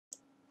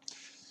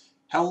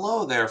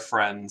Hello there,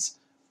 friends.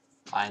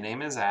 My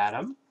name is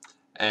Adam,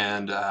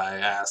 and I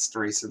asked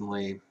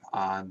recently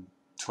on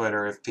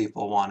Twitter if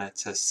people wanted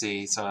to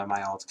see some of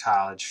my old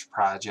college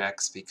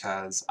projects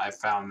because I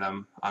found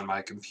them on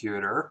my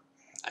computer.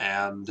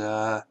 And,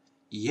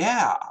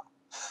 yeah.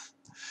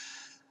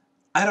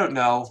 I don't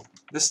know.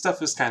 This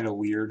stuff is kind of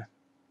weird.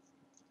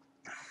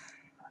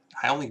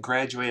 I only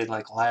graduated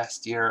like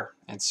last year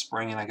in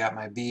spring, and I got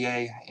my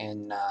BA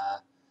in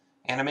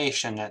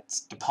animation at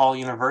DePaul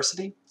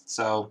University.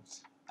 So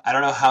I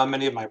don't know how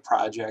many of my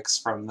projects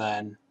from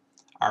then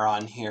are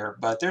on here,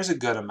 but there's a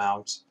good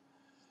amount.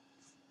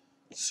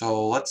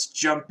 So let's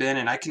jump in,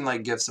 and I can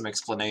like give some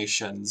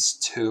explanations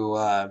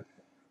to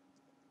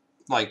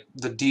like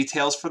the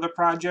details for the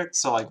project.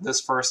 So like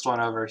this first one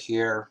over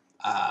here,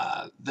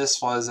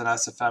 this was an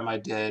SFM I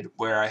did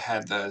where I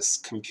had this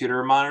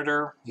computer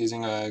monitor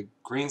using a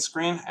green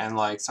screen, and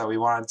like so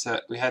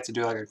we had to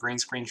do like a green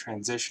screen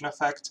transition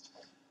effect.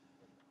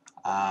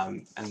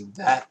 And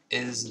that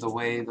is the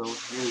way the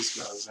news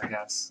goes, I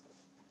guess.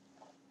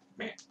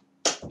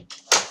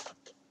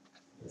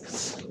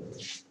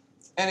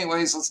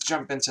 Anyways, let's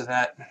jump into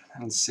that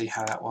and see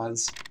how that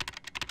was.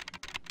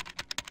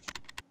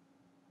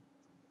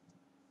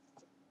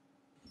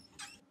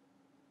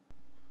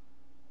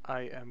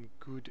 I am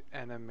good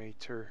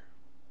animator.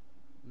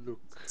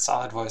 Look.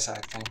 Solid voice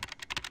acting.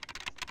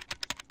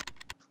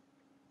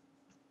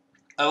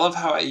 I love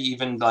how I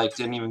even like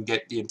didn't even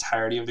get the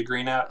entirety of the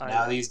green out.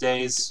 Now these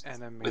days,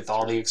 with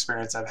all the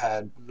experience I've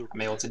had,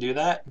 I'm able to do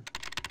that.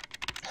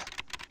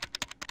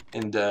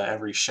 And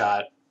every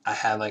shot, I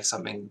had like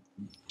something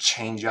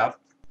change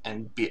up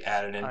and be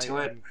added into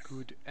it. I am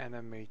good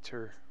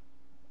animator.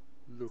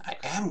 Look. I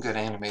am good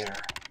animator.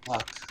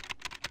 Look.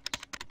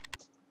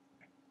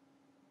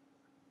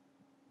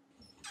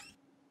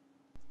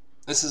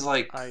 This is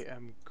like I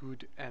am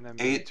good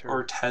animator. 8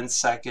 or 10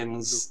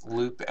 seconds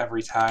loop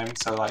every time,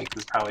 so like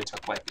this probably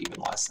took like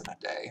even less than a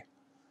day.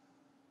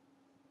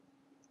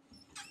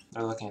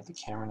 They're looking at the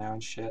camera now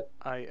and shit.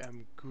 I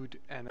am good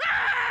animator.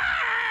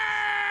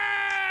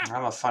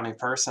 I'm a funny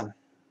person.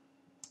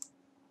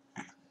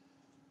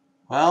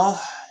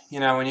 Well, you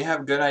know, when you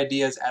have good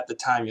ideas at the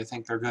time, you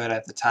think they're good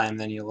at the time,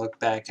 then you look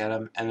back at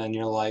them, and then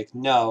you're like,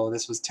 no,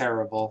 this was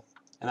terrible.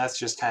 And that's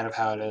just kind of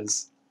how it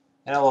is.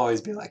 And it'll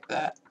always be like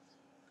that.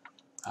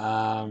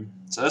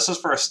 So this was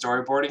for a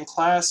storyboarding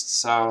class,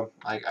 so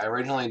like I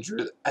originally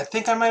drew, I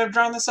think I might have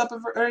drawn this up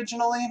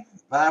originally,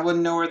 but I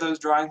wouldn't know where those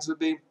drawings would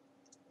be.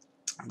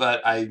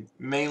 But I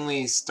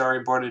mainly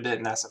storyboarded it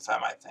in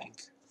SFM, I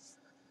think.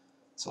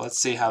 So let's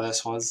see how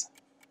this was.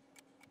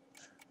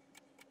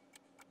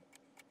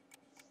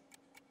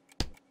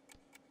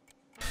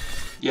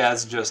 Yeah,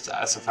 it's just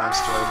SFM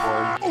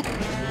storyboard.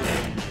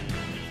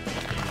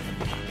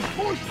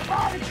 Push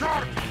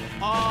monitor!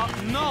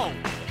 No!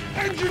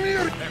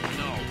 Engineer!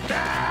 No.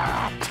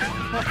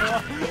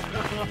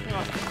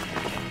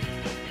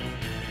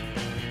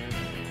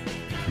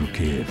 Look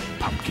here,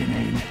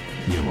 Pumpkinhead.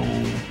 You're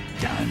all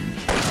done.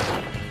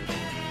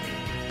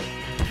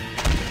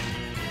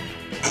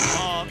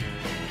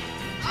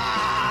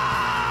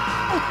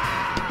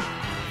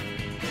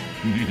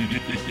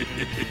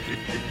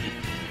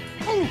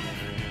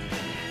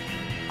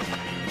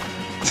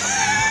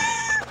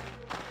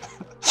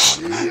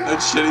 That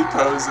shitty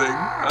posing.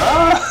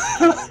 Ah!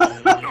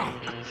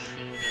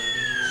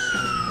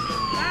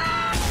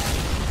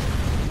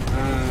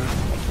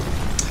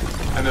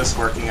 I miss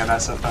working at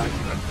SFM.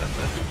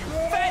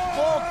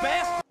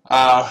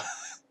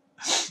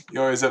 You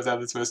always have to have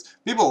the twist.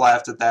 People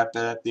laughed at that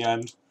bit at the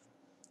end.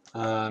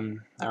 I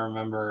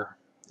remember,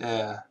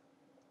 yeah,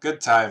 good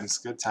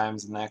times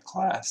in that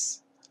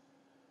class.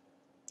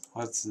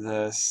 What's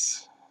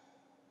this?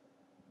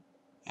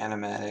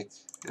 Animatic.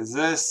 Is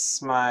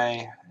this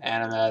my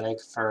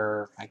animatic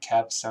for my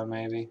capstone,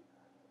 maybe?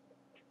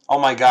 Oh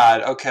my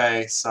god,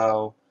 okay,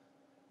 so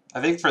I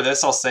think for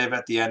this I'll save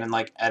at the end and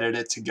like edit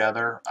it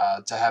together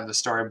to have the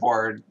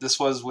storyboard. This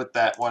was with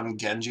that one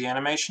Genji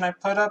animation I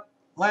put up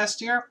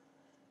last year.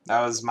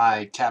 That was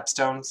my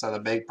capstone, so the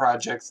big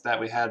projects that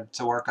we had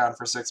to work on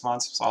for 6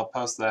 months, so I'll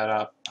post that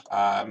up.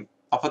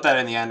 I'll put that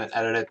in the end and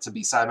edit it to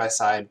be side by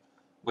side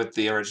with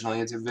the original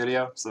YouTube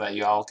video so that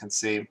you all can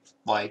see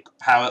like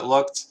how it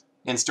looked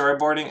in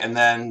storyboarding and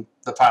then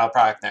the final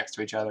product next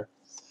to each other.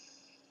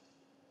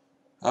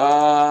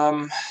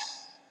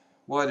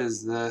 What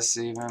is this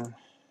even?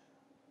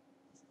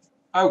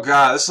 Oh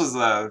god, this was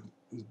the...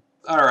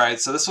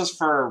 Alright, so this was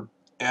for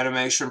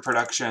Animation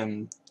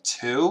Production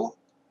 2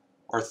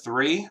 or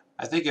 3.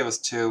 I think it was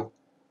 2.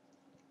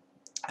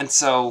 And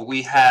so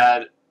we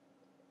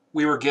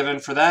were given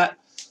for that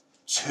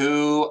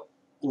 2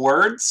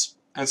 words.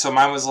 And so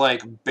mine was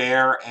like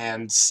bear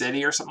and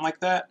city or something like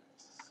that.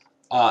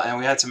 And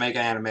we had to make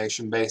an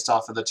animation based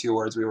off of the 2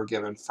 words we were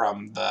given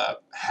from the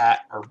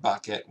hat or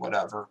bucket,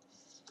 whatever.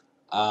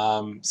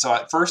 So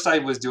at first I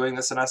was doing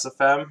this in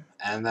SFM,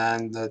 and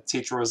then the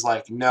teacher was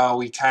like, no,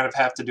 we kind of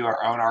have to do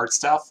our own art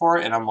style for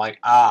it. And I'm like,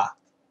 ah,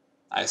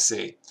 I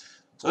see.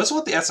 So this is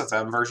what the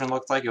SFM version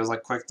looked like. It was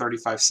like quick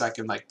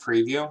 35-second like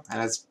preview,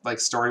 and it's like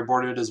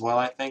storyboarded as well,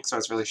 I think. So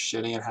it's really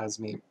shitty and has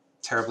me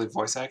terribly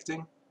voice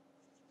acting.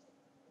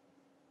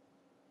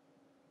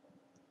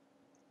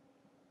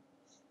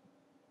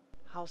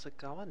 How's it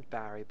going,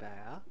 Barry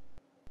Bear?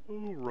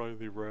 Oh,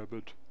 Riley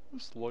Rabbit.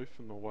 This life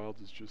in the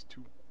wild is just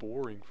too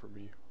boring for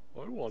me.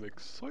 I want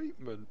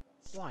excitement.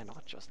 Why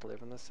not just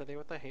live in the city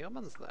with the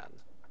humans then?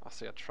 I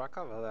see a truck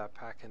over there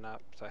packing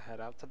up to head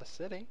out to the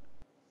city.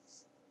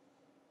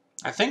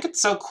 I think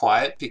it's so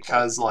quiet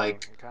because,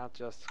 like... You can't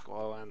just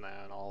go in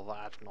there and all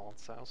that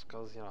nonsense,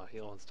 because, you know,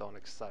 humans don't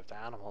accept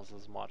animals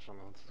as much. And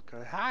it's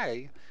okay,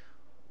 hey!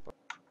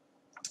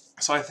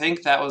 So I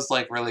think that was,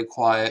 like, really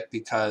quiet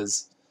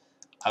because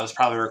I was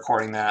probably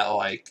recording that at,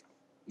 like,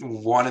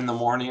 1 in the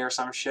morning or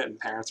some shit, and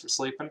parents were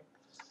sleeping.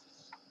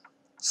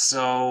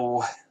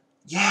 So,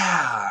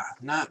 yeah,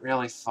 not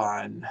really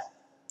fun.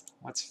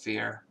 What's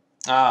fear?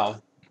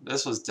 Oh,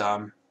 this was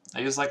dumb.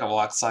 I used, like, a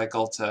walk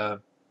cycle to...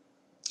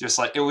 Just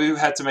like, we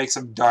had to make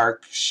some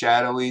dark,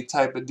 shadowy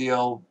type of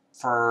deal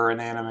for an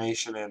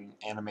animation in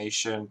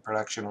Animation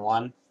Production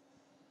 1.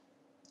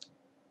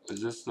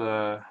 Is this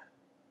the...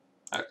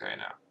 Okay,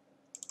 no.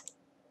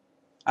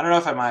 I don't know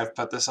if I might have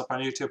put this up on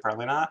YouTube,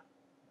 probably not.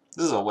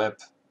 This is a whip,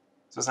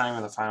 so it's not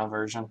even the final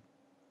version.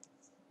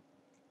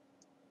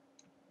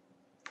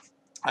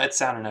 I had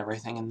sound and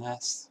everything in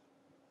this.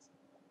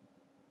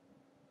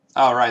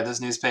 Oh, right,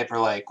 this newspaper,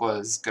 like,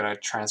 was gonna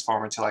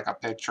transform into, like, a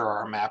picture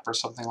or a map or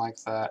something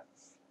like that.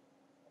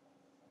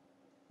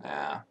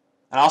 Yeah.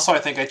 And also I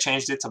think I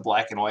changed it to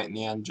black and white in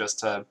the end just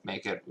to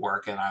make it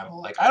work, and I'm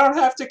like, I don't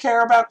have to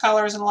care about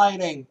colors and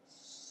lighting.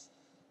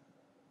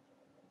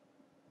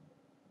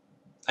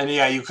 And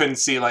yeah, you couldn't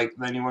see, like,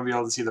 then you wouldn't be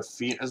able to see the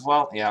feet as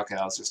well. Yeah, okay,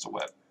 that was just a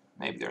whip.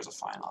 Maybe there's a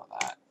final of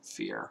that.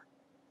 Fear.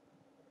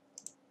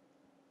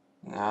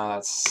 No,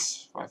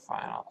 that's my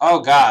final.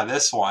 Oh god,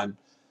 this one.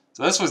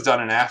 So this was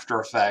done in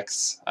After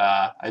Effects.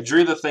 I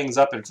drew the things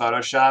up in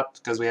Photoshop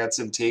because we had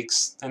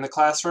Cintiqs in the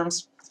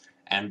classrooms.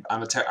 And at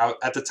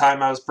the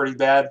time I was pretty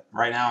bad.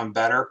 Right now I'm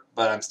better,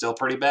 but I'm still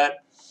pretty bad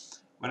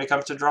when it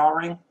comes to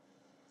drawing.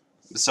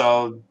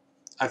 So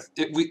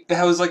it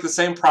was like the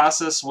same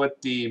process with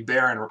the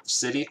Bear and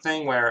City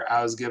thing, where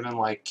I was given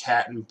like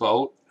cat and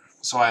boat.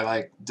 So I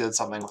like did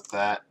something with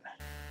that.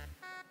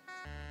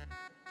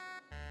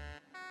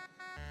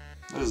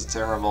 This is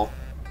terrible.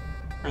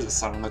 There's a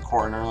sun in the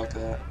corner like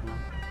that.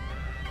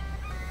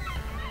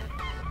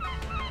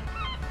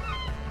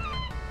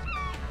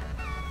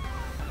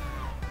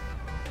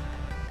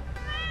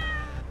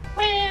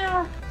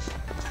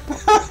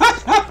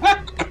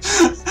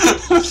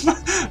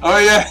 Oh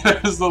yeah,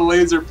 there's the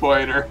laser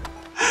pointer.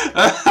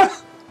 I'm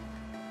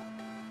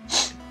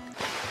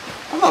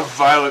a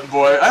violent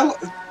boy.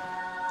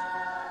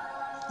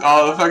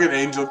 Oh, the fucking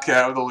angel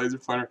cat with a laser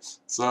pointer.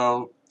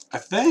 So, I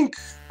think,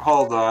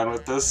 hold on,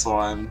 with this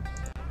one,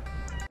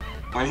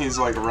 when he's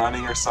like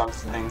running or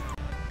something.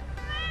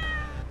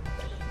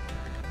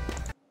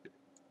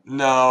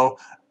 No,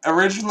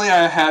 originally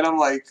I had him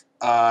like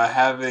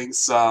having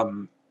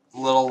some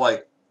little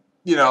like,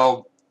 you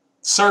know,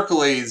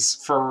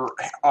 circlies for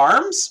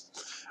arms,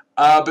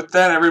 but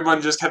then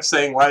everyone just kept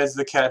saying, why does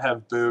the cat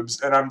have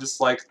boobs? And I'm just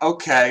like,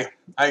 okay,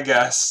 I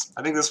guess.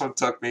 I think this one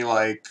took me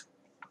like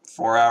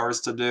 4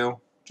 hours to do,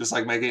 just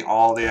like making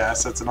all the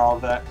assets and all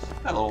of that.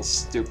 That little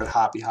stupid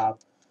hoppy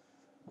hop.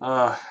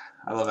 I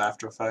love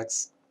After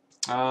Effects.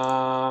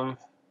 Oh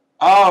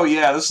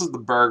yeah, this was the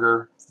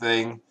burger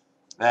thing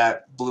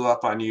that blew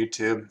up on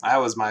YouTube. That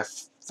was my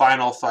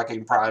final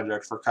fucking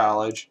project for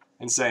college.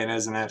 Insane,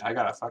 isn't it? I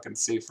got a fucking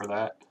C for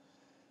that.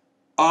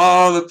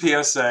 Oh, the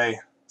PSA.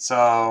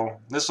 So,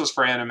 this was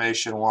for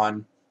Animation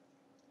 1.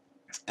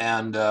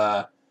 And,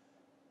 I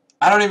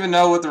don't even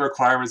know what the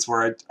requirements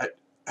were.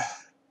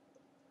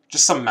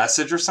 Just some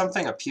message or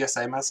something? A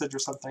PSA message or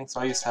something? So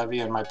I used Heavy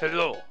in my...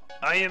 Hello,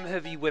 I am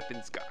Heavy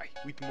Weapons Guy,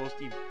 with the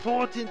most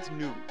important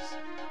news.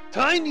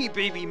 Tiny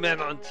baby men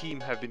on team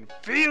have been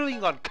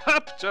failing on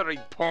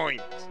capturing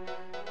point.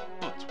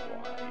 But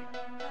why?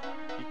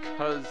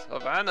 Because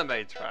of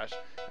anime trash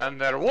and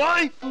their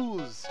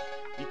waifus.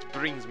 It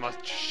brings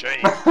much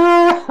shame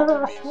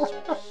to be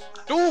so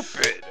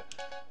stupid.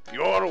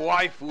 Your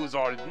waifus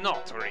are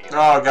not real.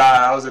 Oh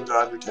god, I was into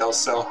Undertale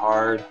so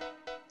hard.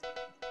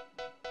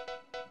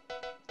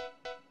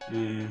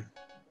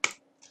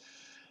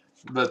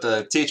 But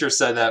the teacher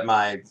said that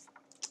my...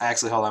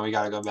 Actually, hold on, we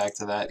gotta go back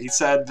to that. He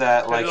said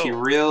that, like, he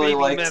really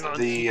liked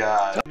the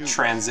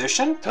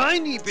transition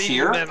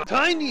here.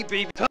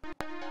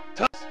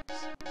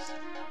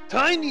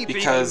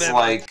 Because,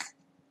 like,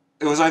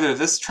 it was either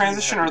this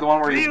transition or the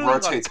one where he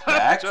rotates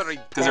back,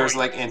 because there was,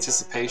 like,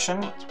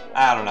 anticipation.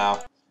 I don't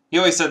know. He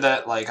always said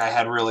that, like, I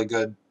had really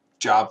good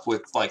job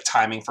with, like,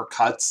 timing for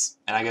cuts,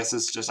 and I guess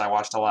it's just I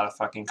watched a lot of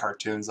fucking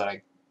cartoons that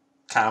I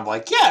kind of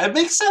like, yeah, it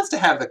makes sense to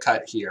have the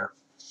cut here.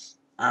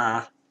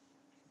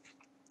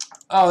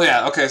 Oh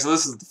yeah, okay, so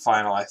this is the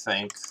final, I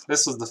think.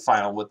 This was the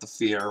final with the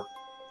fear.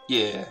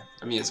 Yeah,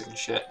 the music and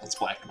shit. It's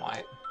black and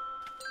white.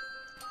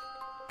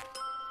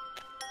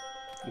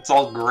 It's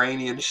all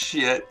grainy and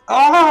shit.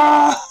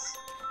 Ah!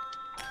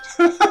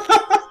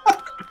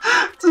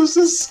 There's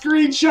a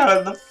screenshot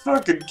of the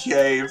fucking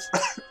cave.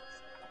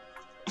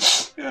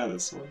 Yeah,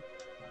 this one.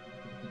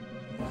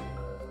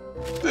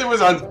 It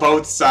was on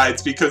both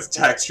sides because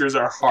textures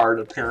are hard,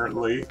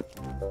 apparently.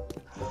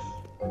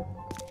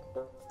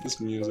 This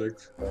music.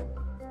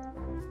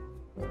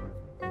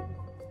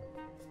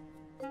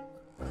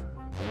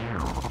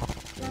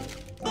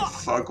 The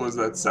fuck was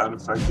that sound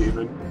effect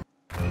even?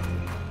 I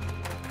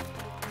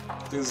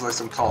think it was like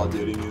some Call of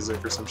Duty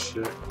music or some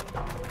shit.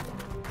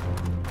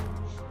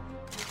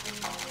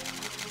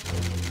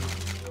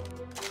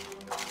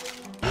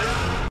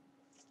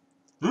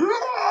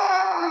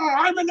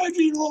 I'm an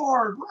edgy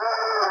lord!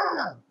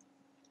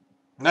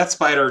 And that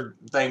spider,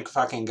 thank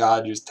fucking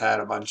god, just had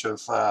a bunch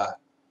of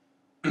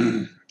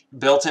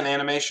built-in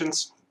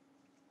animations.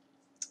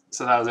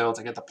 So that I was able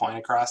to get the point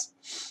across.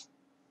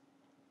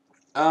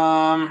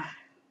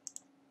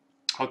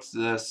 What's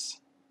this?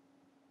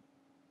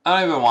 I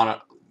don't even want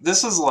to...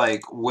 This is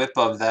like whip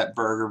of that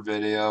burger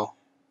video.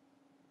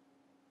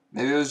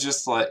 Maybe it was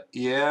just like,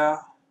 yeah.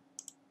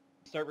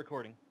 Start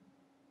recording.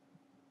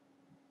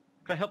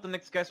 Can I help the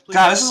next guest, please?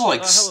 God, this is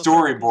like hello, sir.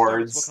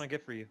 storyboards. What can I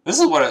get for you?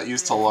 This is what it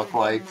used to look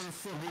like.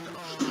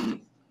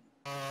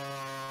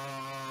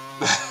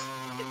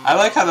 I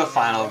like how the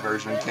final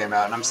version came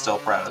out, and I'm still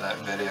proud of that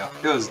video.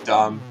 It was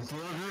dumb.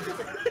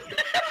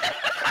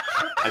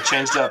 I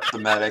changed up the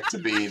medic to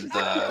be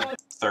the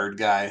third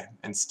guy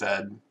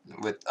instead,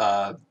 with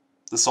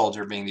the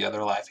soldier being the other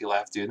laughy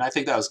laugh dude. And I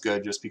think that was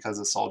good just because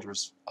the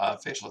soldier's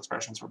facial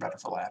expressions were better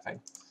for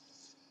laughing.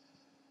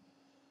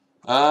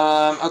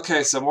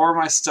 Okay, so more of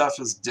my stuff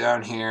is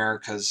down here,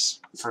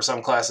 because for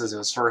some classes it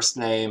was first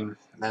name,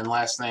 then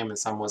last name, and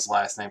some was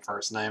last name,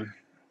 first name.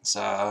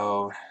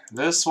 So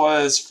this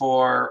was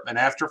for an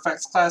After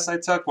Effects class I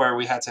took where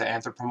we had to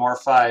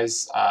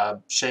anthropomorphize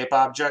shape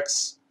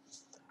objects.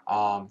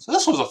 So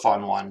this was a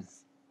fun one.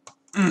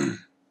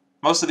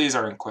 Most of these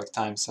are in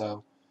QuickTime,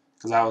 so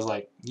because I was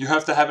like, you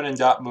have to have it in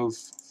 .move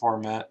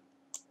format.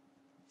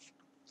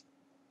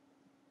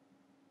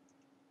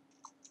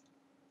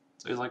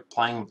 So he's like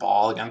playing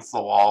ball against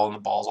the wall, and the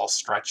ball's all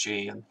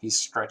stretchy, and he's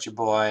stretchy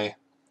boy.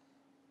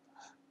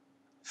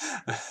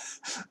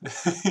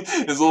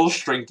 His little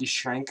shrinky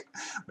shrink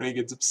when he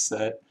gets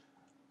upset.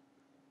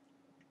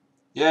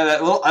 Yeah,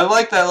 that little. I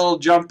like that little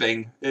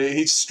jumping.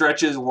 He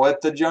stretches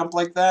with the jump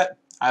like that.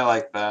 I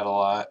like that a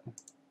lot.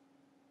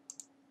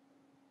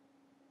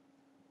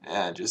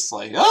 Yeah, just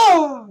like,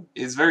 oh,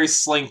 he's very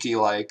slinky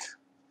like.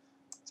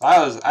 So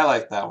I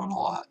like that one a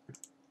lot.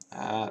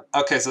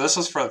 Okay, so this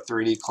was for a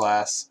 3D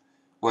class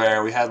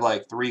where we had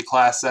like 3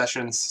 class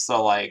sessions,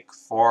 so like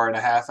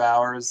 4.5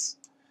 hours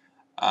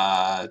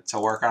to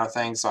work on a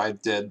thing. So I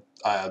did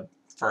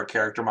for a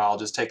character model,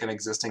 just take an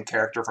existing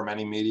character from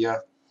any media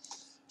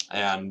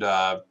and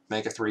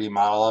make a 3D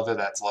model of it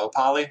that's low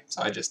poly.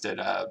 So I just did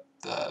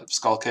the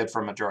Skull Kid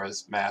from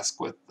Majora's Mask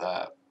with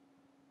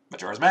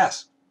Majora's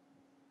Mask.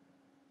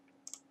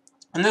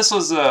 And this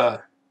was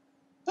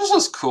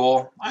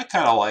cool. I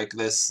kind of like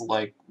this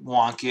like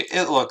wonky.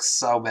 It looks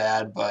so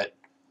bad, but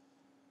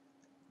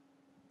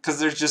because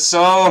there's just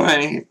so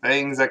many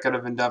things that could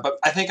have been done. But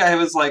I think I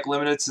was like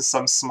limited to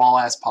some small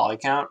ass poly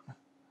count.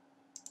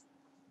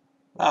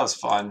 That was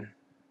fun.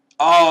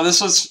 Oh, this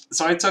was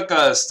so I took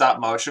a stop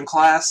motion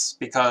class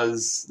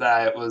because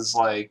that was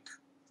like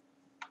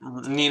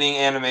needing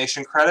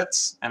animation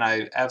credits, and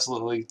I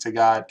absolutely to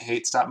God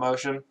hate stop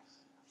motion.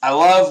 I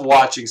love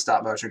watching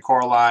stop motion,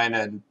 Coraline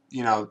and,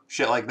 you know,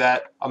 shit like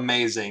that.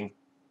 Amazing.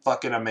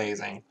 Fucking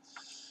amazing.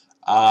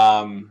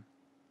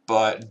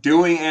 But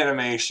doing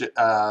animation,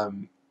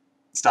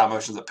 stop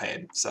motion's a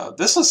pain. So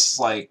this was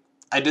like,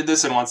 I did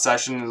this in one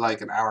session,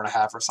 like an hour and a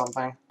half or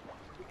something.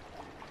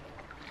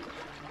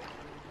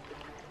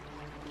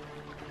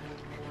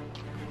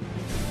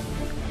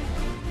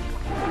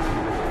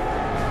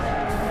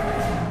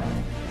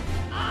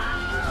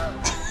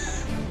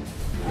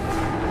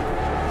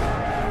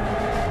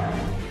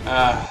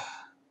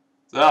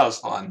 So that was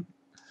fun.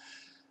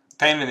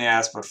 Pain in the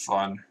ass, but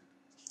fun.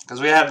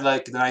 Because we had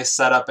like the nice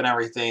setup and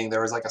everything.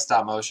 There was like a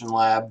stop motion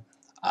lab.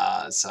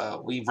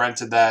 So we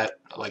rented that.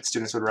 Like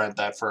students would rent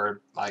that for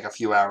like a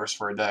few hours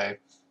for a day.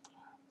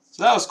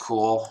 So that was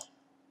cool.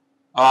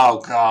 Oh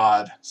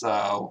god.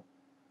 So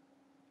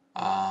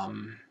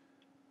no,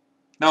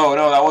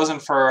 that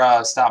wasn't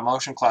for stop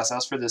motion class. That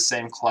was for the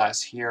same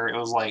class here. It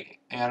was like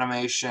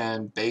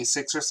animation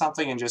basics or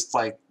something, and just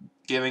like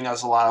giving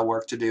us a lot of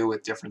work to do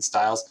with different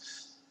styles.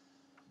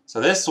 So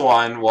this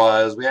one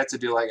was, we had to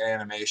do like an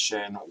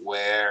animation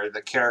where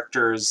the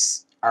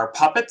characters are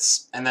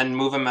puppets and then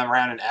move them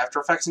around in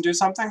After Effects and do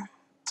something.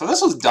 So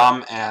this was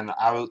dumb, and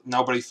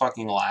nobody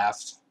fucking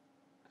laughed.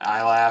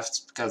 I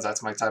laughed because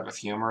that's my type of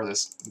humor,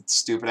 this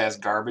stupid ass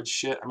garbage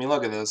shit. I mean,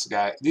 look at this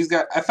guy. These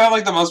guys, I found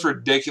like the most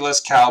ridiculous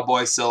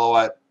cowboy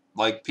silhouette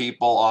like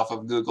people off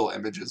of Google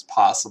Images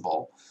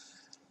possible.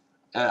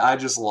 And I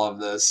just love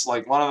this.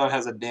 Like, one of them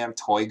has a damn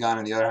toy gun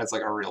and the other has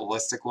like a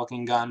realistic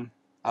looking gun.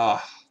 So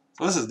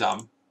this is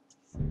dumb.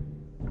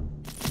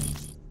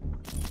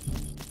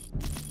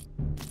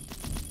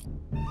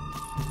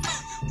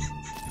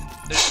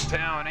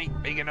 town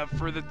ain't big enough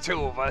for the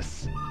two of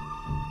us.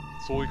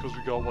 It's only because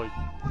we got like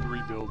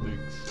 3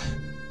 buildings.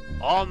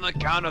 On the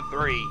count of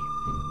 3.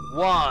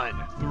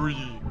 1. 3.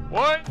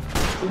 What?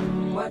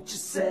 What you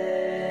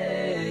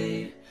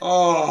say?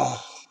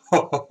 Oh.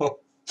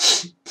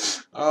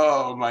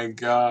 Oh my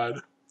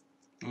god.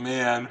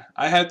 Man,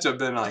 I had to have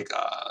been like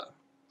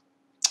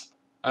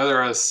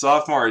either a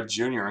sophomore or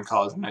junior in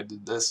college when I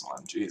did this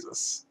one.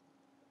 Jesus.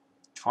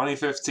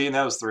 2015,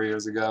 that was 3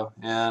 years ago.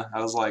 Yeah,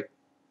 I was like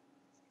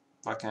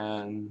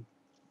fucking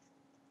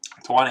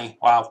 20.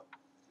 Wow.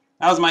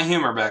 That was my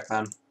humor back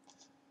then.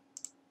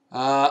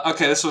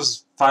 Okay, this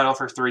was final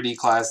for 3D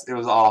class. It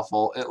was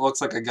awful. It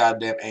looks like a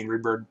goddamn Angry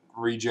Bird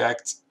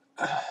reject.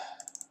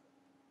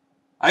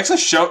 I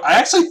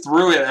actually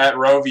threw it at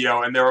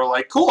Rovio, and they were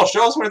like, "Cool,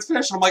 show us when it's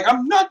finished." And I'm like,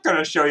 "I'm not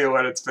gonna show you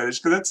when it's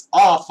finished because it's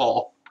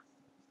awful."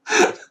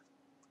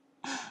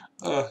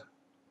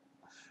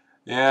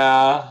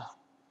 Yeah,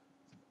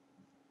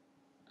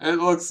 it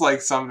looks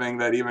like something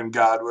that even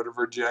God would have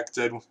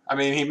rejected. I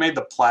mean, he made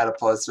the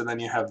platypus, and then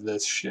you have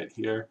this shit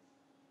here.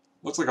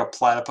 Looks like a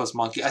platypus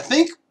monkey. I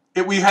think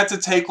we had to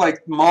take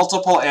like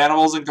multiple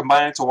animals and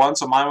combine it to one.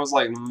 So mine was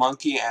like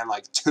monkey and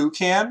like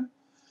toucan.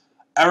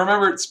 I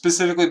remember it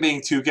specifically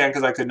being toucan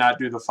because I could not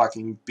do the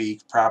fucking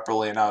beak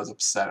properly, and I was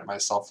upset at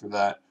myself for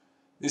that.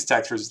 These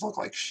textures look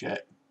like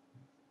shit.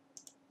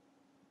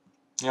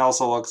 He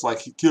also looks like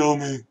he'd kill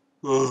me.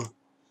 Ugh.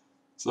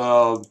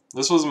 So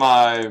this looks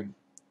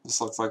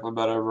like the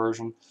better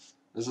version.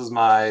 This is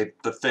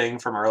the thing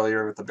from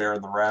earlier with the bear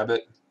and the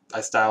rabbit. I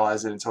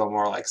stylized it into a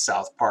more like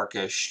South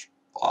Park-ish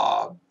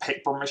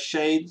paper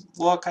mache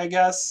look, I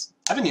guess.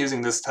 I've been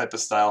using this type of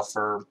style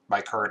for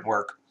my current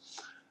work.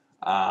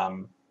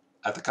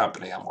 At the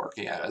company I'm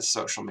working at as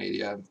social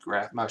media,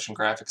 motion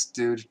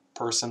graphics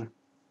person.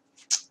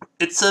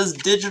 It says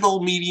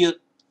digital media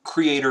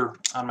creator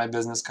on my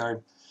business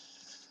card.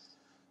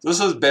 This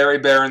is Barry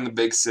Bear in the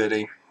Big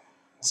City.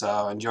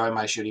 So enjoy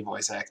my shitty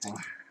voice acting.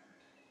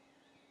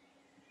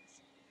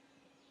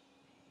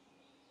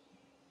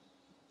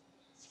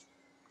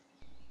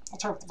 I'll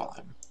turn up the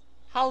volume.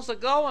 How's it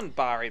going,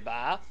 Barry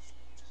Bear?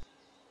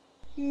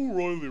 Oh,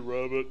 Riley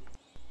Rabbit.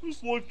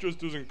 This life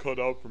just isn't cut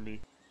out for me.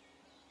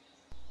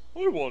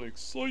 I want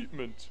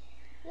excitement.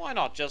 Why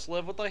not just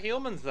live with the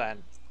humans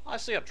then? I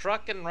see a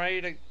truck getting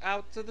ready to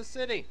out to the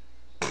city.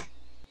 Of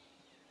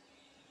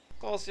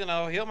course, you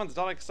know, humans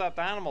don't accept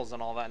animals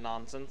and all that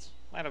nonsense.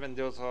 Might have been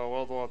due to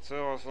World War II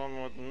or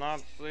something with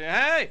Nazi.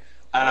 Hey!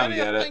 I don't where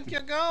get do you it. think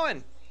you're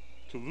going?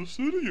 To the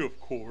city, of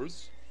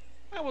course.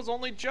 I was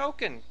only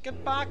joking.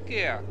 Get back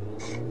here.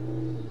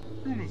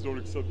 Humans don't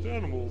accept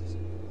animals.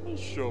 I'll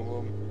show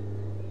them.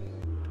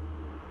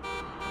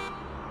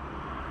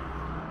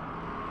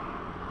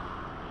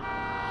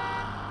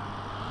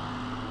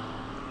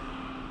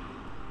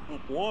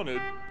 Up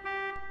wanted.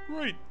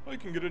 Great, I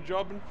can get a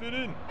job and fit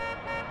in.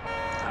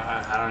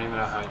 I don't even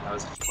know how he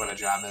knows what a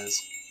job is.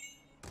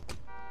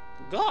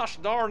 Gosh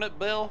darn it,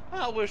 Bill.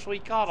 I wish we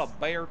caught a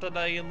bear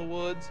today in the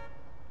woods.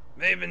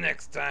 Maybe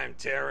next time,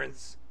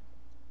 Terrence.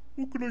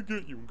 What can I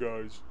get you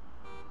guys?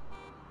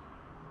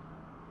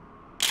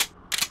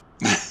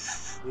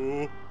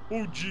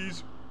 Oh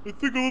geez. I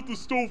think I left the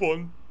stove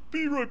on.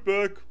 Be right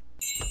back.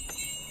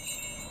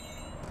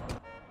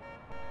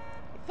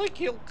 I think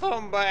he'll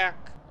come back.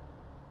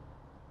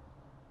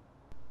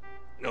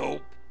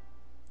 Nope.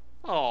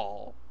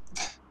 Oh.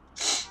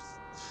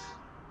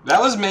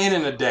 That was made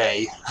in a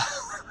day.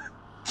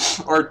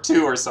 Or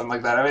 2 or something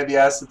like that. I made the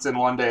assets in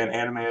one day and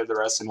animated the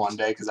rest in one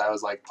day because I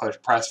was like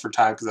pressed for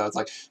time because I was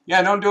like,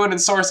 yeah, don't do it in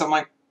Source. I'm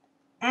like,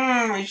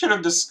 we should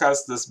have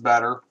discussed this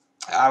better.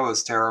 I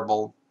was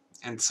terrible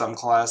in some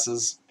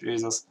classes.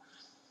 Jesus.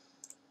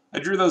 I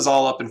drew those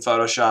all up in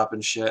Photoshop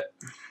and shit.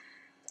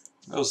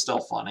 It was still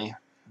funny.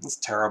 It's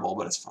terrible,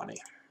 but it's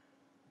funny.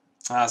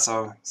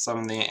 So some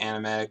of the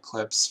animated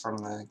clips from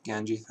the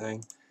Genji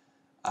thing.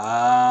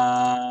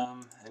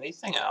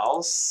 Anything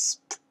else?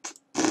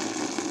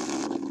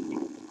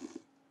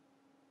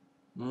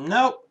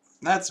 Nope,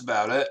 that's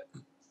about it.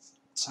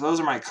 So those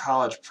are my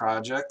college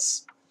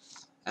projects.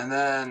 And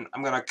then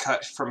I'm going to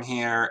cut from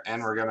here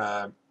and we're going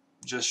to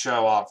just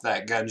show off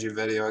that Genji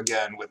video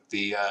again with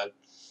the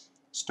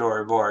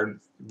storyboard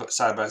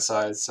side by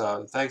side.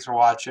 So thanks for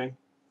watching.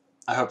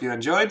 I hope you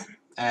enjoyed.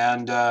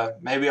 And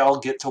maybe I'll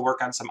get to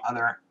work on some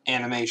other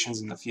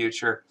animations in the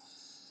future,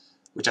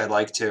 which I'd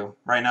like to.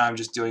 Right now I'm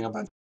just doing a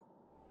bunch.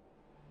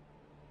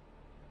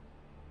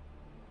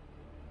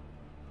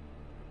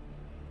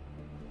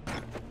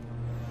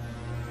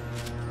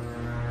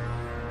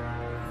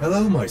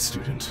 Hello, my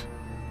student.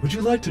 Would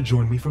you like to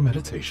join me for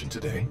meditation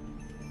today?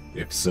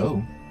 If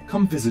so,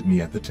 come visit me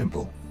at the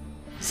temple,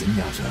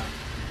 Zenyatta.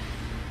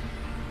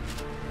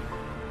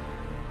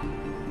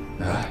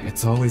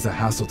 It's always a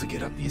hassle to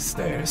get up these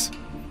stairs.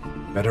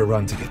 Better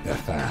run to get there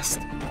fast.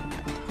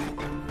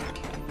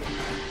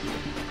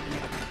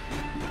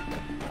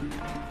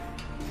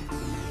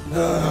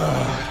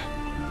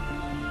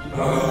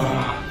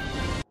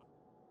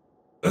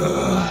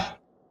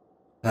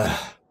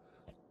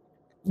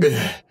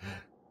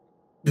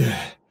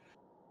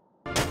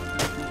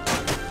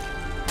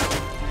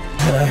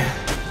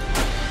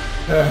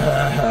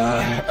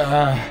 Me.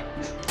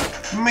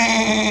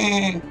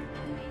 Me.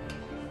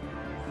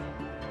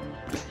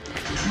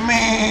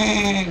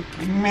 Me.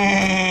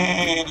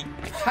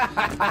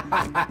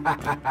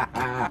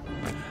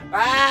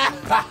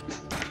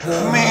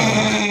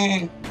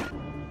 Me.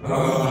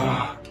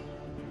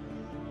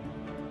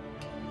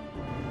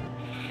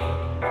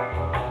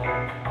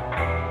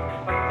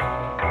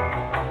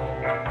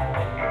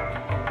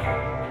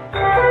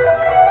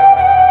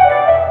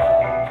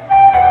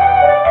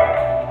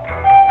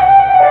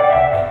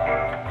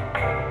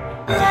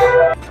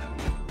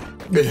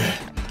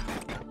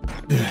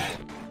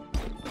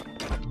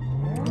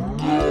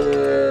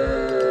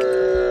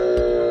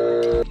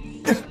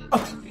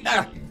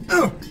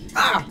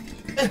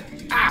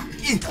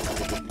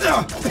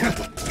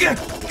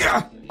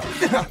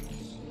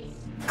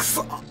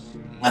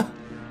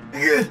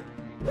 The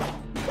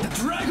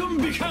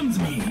dragon becomes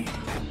me.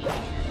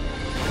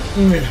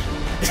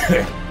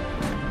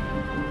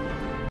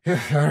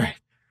 All right.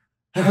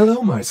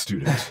 Hello, my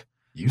student.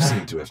 You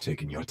seem to have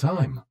taken your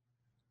time.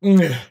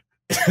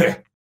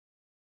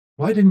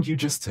 Why didn't you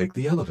just take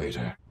the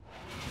elevator?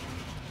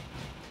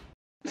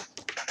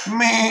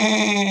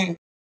 Me.